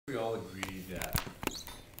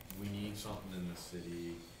the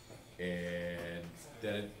city, and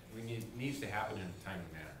that it needs to happen in a timely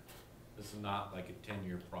manner. This is not like a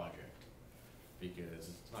 10-year project, because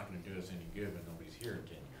it's not gonna do us any good when nobody's here in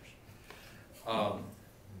 10 years.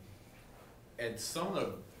 And some of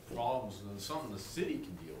the problems and something the city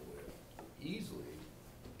can deal with easily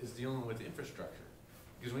is dealing with infrastructure.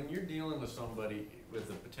 Because when you're dealing with somebody, with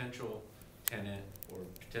a potential tenant or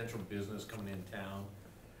potential business coming in town,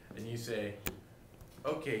 and you say,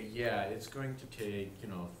 okay, yeah, it's going to take,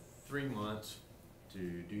 3 months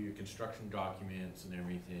to do your construction documents and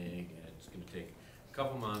everything, and it's gonna take a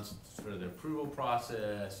couple months for the approval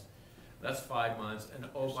process, that's 5 months, and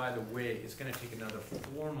oh, by the way, it's gonna take another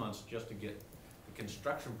 4 months just to get the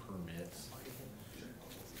construction permits.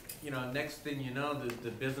 Next thing you know,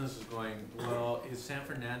 the business is going, well, is San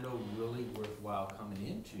Fernando really worthwhile coming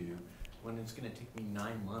into when it's gonna take me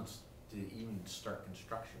 9 months to even start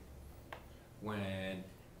construction? When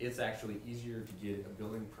it's actually easier to get a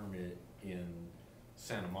building permit in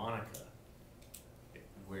Santa Monica,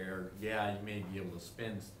 where, yeah, you may be able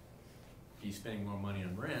to be spending more money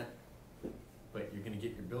on rent, but you're gonna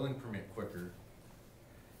get your building permit quicker,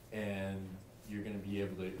 and you're gonna be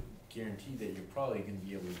able to guarantee that you're probably gonna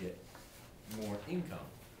be able to get more income,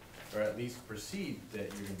 or at least perceive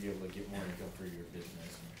that you're gonna be able to get more income for your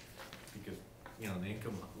business, because, the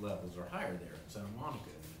income levels are higher there in Santa Monica,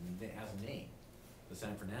 and it has a name. The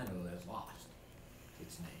San Fernando has lost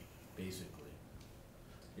its name, basically.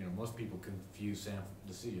 Most people confuse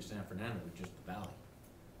the city of San Fernando with just the valley.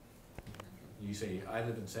 You say, I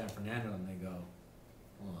live in San Fernando, and they go,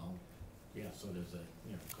 well, yeah, so there's a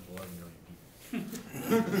couple other million people.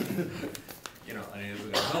 And it's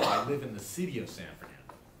like, no, I live in the city of San Fernando.